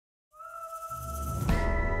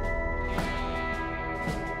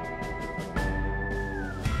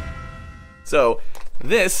So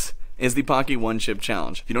this is the Pocky One Chip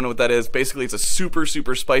Challenge. If you don't know what that is, basically it's a super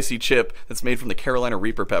spicy chip that's made from the Carolina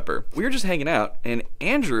Reaper pepper. We were just hanging out, and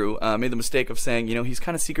Andrew made the mistake of saying, you know, he's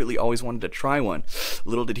kind of secretly always wanted to try one.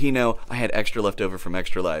 Little did he know, I had extra left over from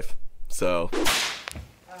Extra Life. So. I don't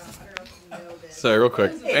know if you know this. Sorry, real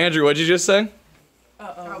quick. Andrew, what'd you just say?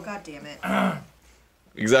 Oh, god damn it.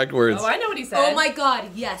 Exact words. Oh, I know what he said. Oh my god,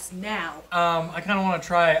 yes, now. I kind of want to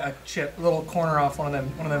try a chip, a little corner off one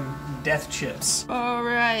of them death chips. All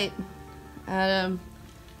right, Adam,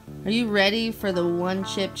 are you ready for the one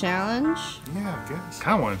chip challenge? Yeah, I guess.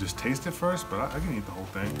 Kind of want to just taste it first, but I can eat the whole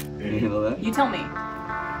thing. Can you handle that? You tell me.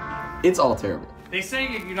 It's all terrible. They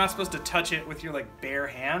say you're not supposed to touch it with your like bare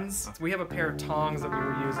hands. We have a pair of tongs that we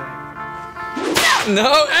were using.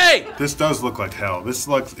 No, hey! This does look like hell.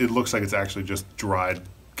 It looks like it's actually just dried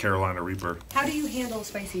Carolina Reaper. How do you handle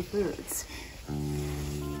spicy foods?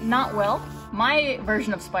 Not well. My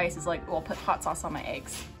version of spice is like, well, put hot sauce on my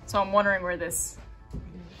eggs. So I'm wondering where this...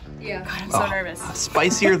 Yeah. God, I'm so nervous.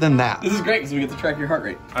 Spicier than that. This is great because we get to track your heart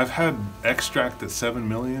rate. I've had extract at 7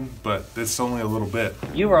 million, but it's only a little bit.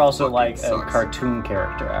 You were also like sucks. a cartoon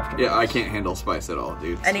character after. Yeah, I can't handle spice at all,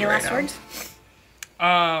 dude. Any last words?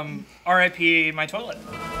 R.I.P. my toilet.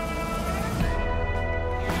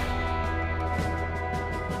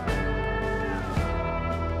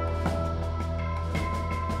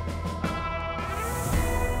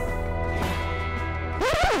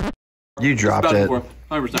 You dropped it. 100%.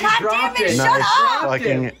 God damn it, shut Nice up!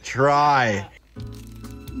 fucking try.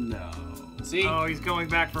 No. See? Oh, he's going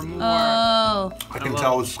back for more. Oh. I can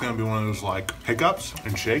tell this is going to be one of those like hiccups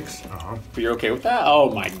and shakes. But you're okay with that? Oh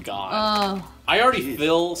my god. Oh. I already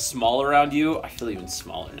feel small around you. I feel even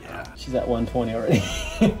smaller now. She's at 120 already.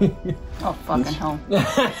 Oh, fucking hell.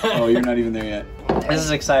 Oh, you're not even there yet. This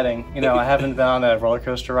is exciting. You know, I haven't been on a roller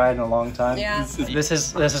coaster ride in a long time. Yeah. This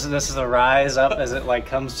is a rise up as it like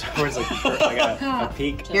comes towards like a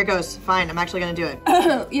peak. Here goes. Fine, I'm actually gonna do it.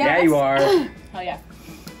 Yeah, you are. Oh, yeah.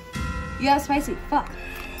 Yeah, spicy. Fuck.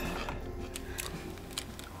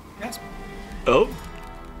 Yes. Oh?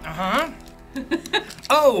 Uh-huh.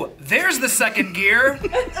 Oh, there's the second gear.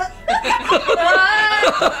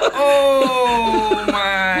 Oh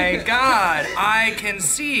my god. I can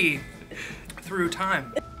see through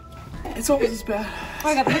time. It's almost as bad. Oh,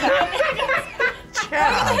 I got the hiccups. I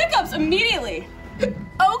got the hiccups immediately.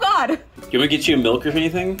 Oh, God. You want me to get you a milk or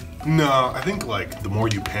anything? No, I think like the more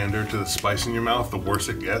you pander to the spice in your mouth, the worse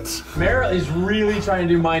it gets. Mara is really trying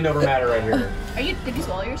to do mind over matter right here. Did you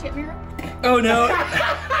swallow your shit, Mira? Oh no.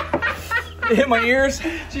 It hit my ears.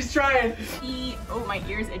 She's trying. Oh, my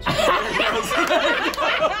ears itchy.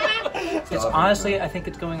 It's honestly, I think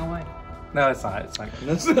it's going away. No, it's not. It's not.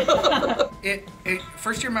 it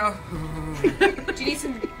first your mouth. Do you need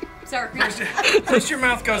some sour cream? First your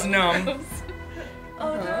mouth goes numb.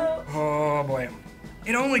 Oh no. Oh boy.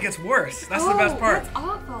 It only gets worse. That's the best part. That's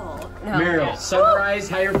awful. No. Meryl, summarize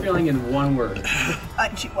how you're feeling in one word.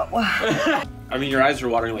 Chihuahua. I mean, your eyes are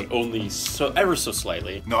watering like only ever so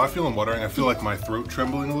slightly. No, I feel them watering. I feel like my throat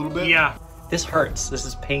trembling a little bit. Yeah. This hurts. This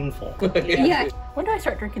is painful. Yeah. When do I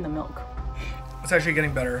start drinking the milk? It's actually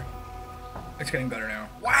getting better. It's getting better now.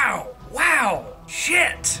 Wow. Wow.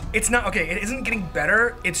 Shit. It's not, okay, it isn't getting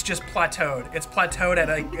better. It's just plateaued. It's plateaued at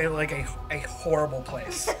a horrible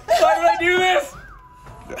place. Why did I do this?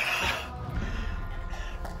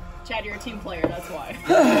 Chad, you're a team player, that's why.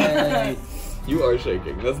 You are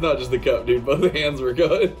shaking. That's not just the cup, dude. Both hands were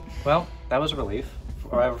good. Well, that was a relief.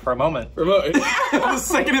 For a moment. The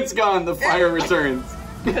second it's gone, the fire returns.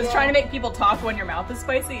 Because trying to make people talk when your mouth is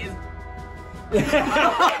spicy is... I'm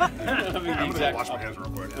gonna wash my hands real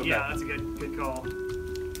quick. Okay. Yeah, that's a good call.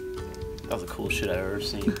 That was the coolest shit I've ever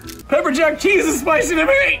seen. Pepper jack cheese is spicy to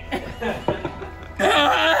me!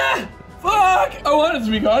 Fuck! I want it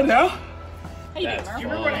to be gone now. How you doing, Do Merle? you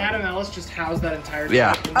remember when Adam Ellis just housed that entire thing?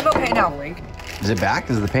 Yeah. I'm okay now. Is it back?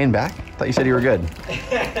 Is the pain back? I thought you said you were good.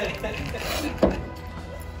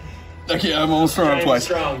 Okay, I'm almost thrown up twice.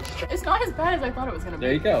 Strong. It's not as bad as I thought it was going to be.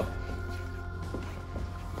 There you go.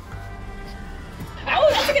 Oh,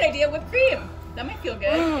 that's a good idea. Whipped cream. That might feel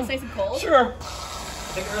good. It's nice and cold. Sure.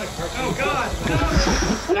 Oh god.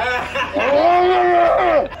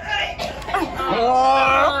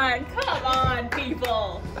 Come on,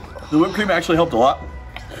 people. The whipped cream actually helped a lot.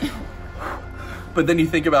 But then you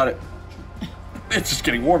think about it, it's just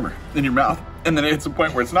getting warmer in your mouth. And then it's a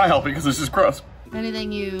point where it's not helping because it's just gross.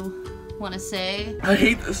 Anything you want to say? I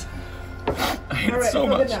hate this. I hate it so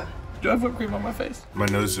much. Do I have whipped cream on my face? My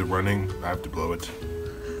nose is running. I have to blow it.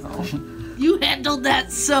 You handled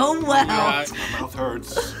that so well. My mouth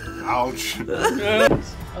hurts. Ouch.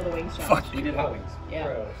 Oh, the wings challenge. Fuck You did hot wings.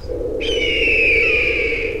 Yeah.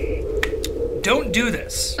 Don't do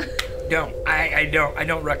this. Don't. I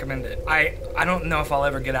don't recommend it. I don't know if I'll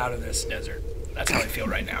ever get out of this desert. That's how I feel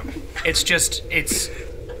right now. It's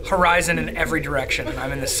horizon in every direction, and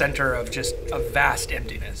I'm in the center of just a vast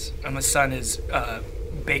emptiness. And the sun is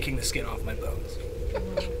baking the skin off my bones.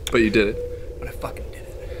 But you did it. But I fucking did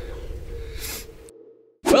it.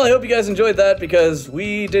 Well, I hope you guys enjoyed that, because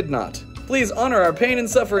we did not. Please honor our pain and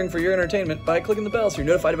suffering for your entertainment by clicking the bell so you're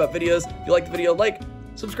notified about videos. If you like the video, like,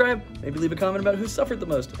 subscribe, maybe leave a comment about who suffered the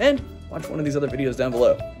most, and watch one of these other videos down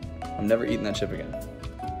below. I'm never eating that chip again.